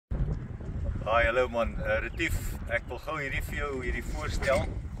Hi, hallo man, Retief, ek wil gou hierdie voorstel.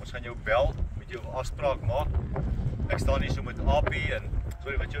 Ons gaan jou bel, met jou afspraak maak. Ek staan hier so met AP en,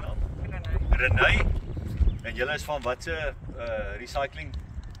 sorry, wat is jou naam? Renay. En julle is van watse recycling?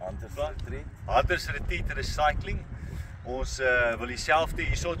 Hunters Retreat Recycling. Ons wil dieselfde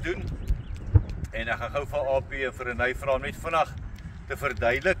hierso doen. En ek gaan gou vir AP en vir Renay vra om net vinnig te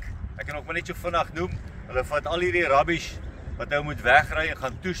verduidelik. Ek kan ook maar net so vinnig noem. Hulle vat al hierdie rubbish wat hy moet wegry en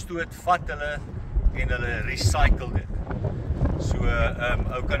gaan toestoot, vat hulle en hulle recycle dit. So,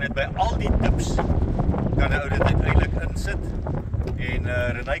 ou kan dit by al die tips, kan ou dit uiteindelik insit. En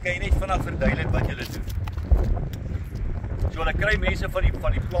Renay, kan jy net vinnig verduidelik wat julle doen? So, hulle kry mense van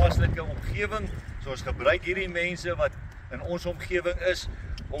die plaaslike omgewing, so ons gebruik hierdie mense wat in ons omgewing is,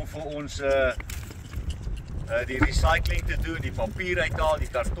 om vir ons die recycling te doen, die papier uithaal, die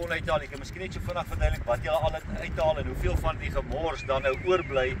karton uithaal. Ek kan miskien net so vinnig verduidelik wat julle al uithaal en hoeveel van die gemors dan nou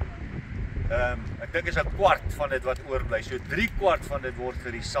oorbly. Ek dink is 'n kwart van dit wat oorbly. So 3/4 van dit word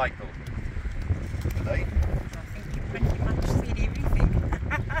gerecycle. I Nee? think you pretty much said everything.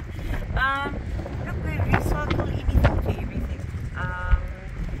 Look, we recycle anything to everything.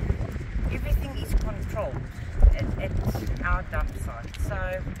 Everything is controlled at our dump site. So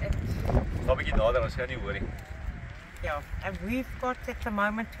Ga 'n bietjie nader, as jy nie hoor nie. yeah, and we've got at the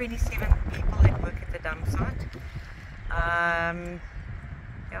moment 27 people that work at the dump site.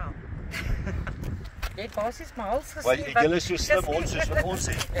 Yeah. Net basies my hals gesê. Want julle is so slim ons soos wat ons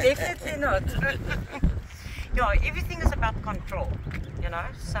sê. Definitely not. Yeah, everything is about control, you know.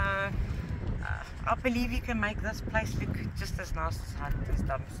 So I believe you can make this place look just as nice as Hunters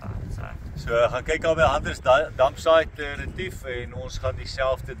dump site. So gaan kyk al by Hunters dump site Retief en ons gaan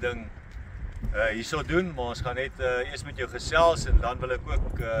dieselfde ding hierso doen, maar ons gaan net eers met jou gesels en dan wil ek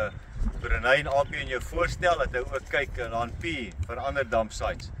ook vir Renay en AP en jou voorstel dat hy ook kyk na 'n P vir ander dump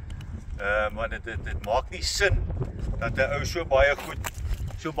sites. Maar dit maak nie sin dat 'n ou so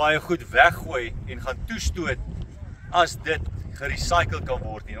baie goed weggooi en gaan toestoot as dit gerecycle kan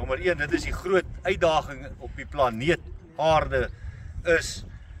word nie. Nommer 1, dit is die groot uitdaging op die planeet Aarde is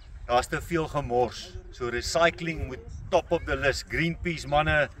daar's te veel gemors. So recycling moet top of the list. Greenpeace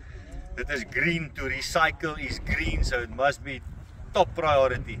manne, dit is green, to recycle is green, so it must be top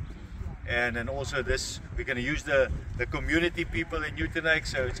priority. And then also this, we're going to use the community people in Uitenhage,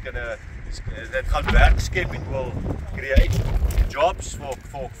 so that gaan werk skep, it will create jobs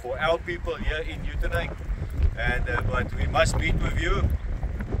for our people here in Uitenhage. And but we must meet with you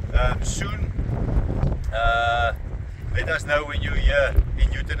soon. Let us know when you're here in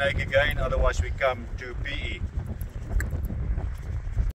Uitenhage again, otherwise we come to PE.